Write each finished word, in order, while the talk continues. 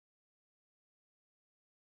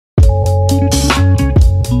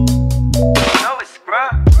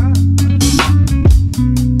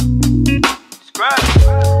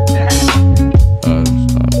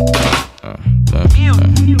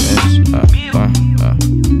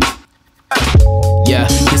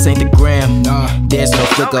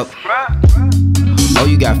flick up. Oh,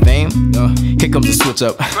 you got fame? Here comes the switch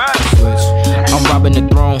up. I'm robbing the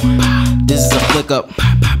throne. This is a flick up.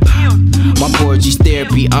 My poetry's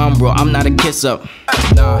therapy. I'm not a kiss up.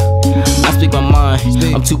 Nah, I speak my mind.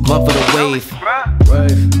 I'm too blunt for the wave.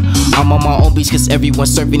 I'm on my own beach cause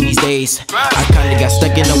everyone's surfing these days. I kinda got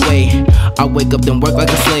stuck in the way. I wake up then work like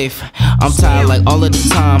a slave. I'm tired like all of the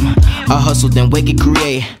time. I hustle then wake and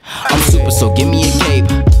create. I'm super so give me a cape.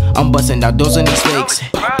 I'm busting out doors on these fakes.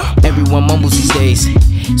 Everyone mumbles these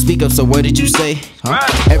days. Speak up, so what did you say?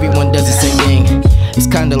 Everyone does the same thing. It's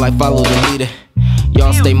kinda like follow the leader.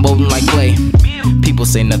 Y'all stay molding like clay. People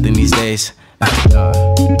say nothing these days.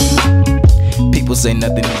 People say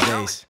nothing these days.